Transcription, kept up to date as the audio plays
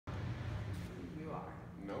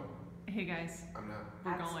Hey guys. I'm not.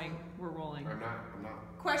 We're going. We're rolling. I'm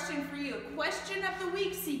not. Question for you. Question of the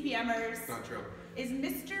week, CPMers. It's not true. Is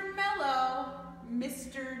Mr. Mello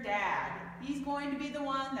Mr. Dad? He's going to be the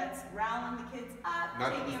one that's rallying the kids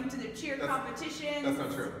up, taking them to their cheer competitions. That's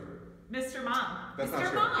not true. Mr. Mom. That's Mr.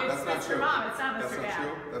 not true. Mom. That's not Mr. true. Mom. It's not Mr. That's not Dad.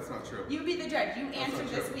 true. That's not true. You be the judge. You answer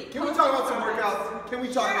this week. Can we talk about some workouts? Can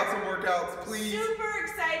we talk about some workouts, please? Super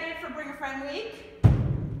excited for Bring a Friend Week.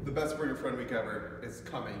 The best Bring a Friend Week ever is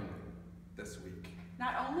coming this week.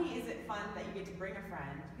 Not only is it fun that you get to bring a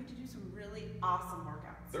friend, you get to do some really awesome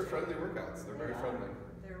workouts. They're friendly workouts. They're very friendly.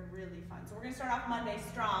 They're really fun. So we're going to start off Monday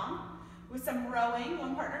strong with some rowing.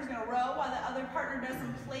 One partner is going to row while the other partner does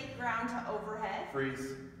some plate ground to overhead.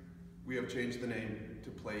 Freeze. We have changed the name to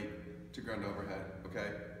plate to ground overhead,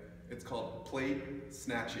 okay? It's called plate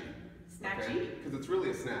snatchy. Snatchy? Because it's really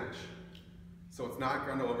a snatch. So it's not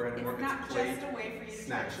ground overhead anymore. It's not plate just a way for you to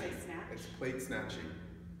try to say snatch. It's plate snatching.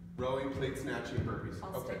 Rowing, plate snatching, burpees.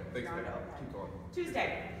 Okay, thanks, ground babe. overhead. Keep going.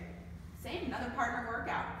 Tuesday, same, another partner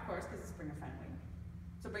workout, of course, because it's Bring a Friend Week.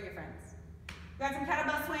 So bring your friends. We got some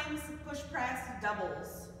kettlebell swings, push press,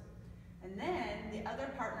 doubles. And then the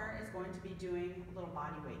other partner is going to be doing a little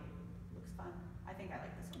body weight. Looks fun. I think I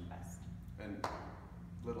like this one the best. And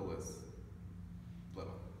little is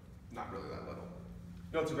little. Not really that little.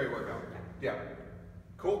 No, it's a great workout. Yeah.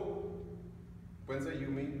 Cool. Wednesday, you,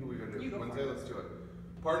 me, who are we going to do? Wednesday, let's do it.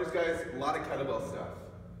 Partners, guys, a lot of kettlebell stuff.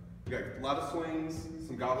 We got a lot of swings,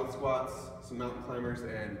 some goblet squats, some mountain climbers,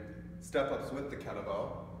 and step-ups with the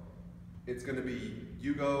kettlebell. It's going to be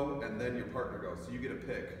you go, and then your partner goes. So you get a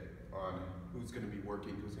pick on who's going to be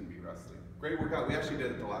working, who's going to be resting. Great workout. We actually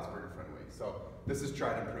did it the last Bring a Friend Week. So this is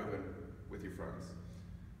tried and proven with your friends.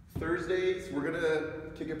 Thursdays, we're going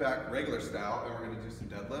to kick it back regular style, and we're going to do some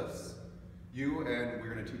deadlifts. You and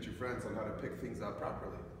we're going to teach your friends on how to pick things up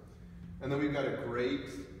properly. And then we've got a great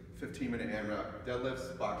 15-minute AMRAP,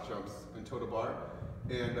 deadlifts, box jumps, and total bar.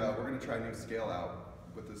 And we're going to try a new scale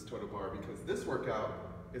out with this total bar because this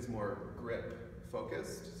workout is more grip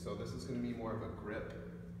focused. So this is going to be more of a grip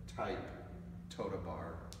type total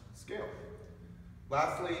bar scale.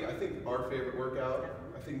 Lastly, I think our favorite workout,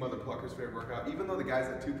 I think Mother Plucker's favorite workout, even though the guys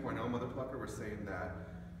at 2.0 Mother Plucker were saying that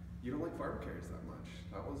you don't like barbell carries that much.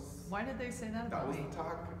 That was. Why did they say that about me? That was the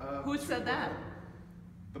talk. Who said that?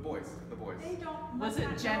 The boys. They don't. Was it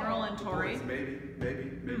General and Tori? Maybe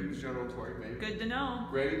it was General and Tori. Maybe. Good to know.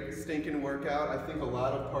 Great stinking workout. I think a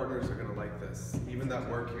lot of partners are gonna like this, even that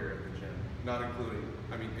work here at the gym, not including.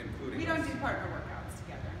 We don't do partner workouts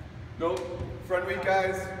together. Nope. Friend Week,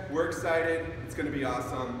 guys. We're excited. It's gonna be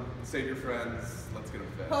awesome. Save your friends. Let's get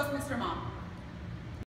them fit. Post Mr. Mom.